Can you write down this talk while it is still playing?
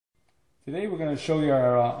Today we're going to show you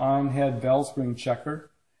our on-head bell spring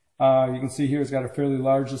checker. You can see here it's got a fairly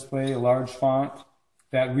large display, a large font.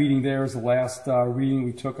 That reading there is the last reading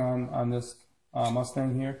we took on this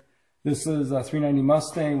Mustang here. This is a 390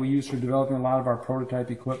 Mustang we use for developing a lot of our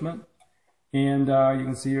prototype equipment. And you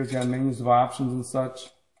can see here it's got menus of options and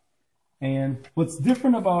such. And what's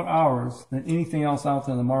different about ours than anything else out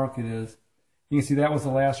there in the market is, you can see that was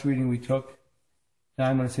the last reading we took.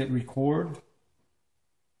 Now I'm going to hit record.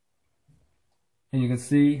 And you can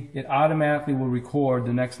see it automatically will record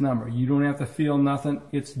the next number. You don't have to feel nothing.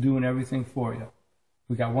 It's doing everything for you.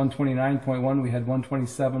 We got 129.1. We had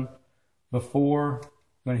 127 before. I'm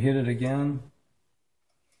going to hit it again.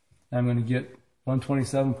 I'm going to get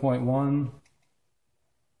 127.1.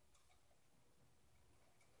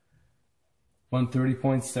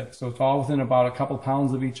 130.6. So it's all within about a couple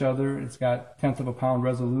pounds of each other. It's got 1/10 of a pound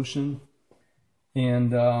resolution.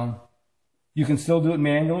 And you can still do it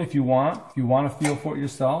manually if you want. If you want to feel for it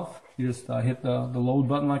yourself, you just hit the load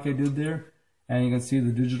button like I did there. And you can see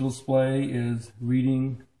the digital display is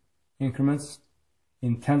reading increments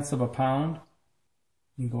in 1/10 of a pound.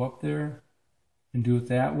 You can go up there and do it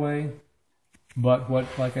that way. But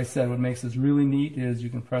like I said, what makes this really neat is you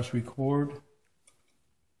can press record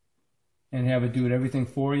and have it do everything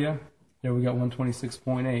for you. There we got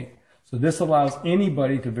 126.8. So this allows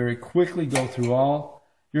anybody to very quickly go through all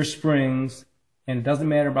your springs, and it doesn't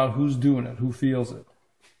matter about who's doing it, who feels it.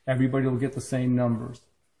 Everybody will get the same numbers.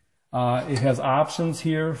 It has options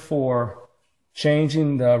here for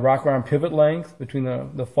changing the rocker arm pivot length between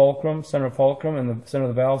the fulcrum, center of fulcrum, and the center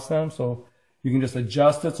of the valve stem. So you can just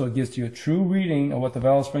adjust it so it gives you a true reading of what the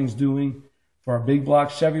valve spring's doing for a big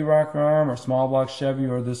block Chevy rocker arm or small block Chevy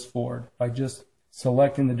or this Ford by just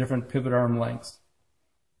selecting the different pivot arm lengths.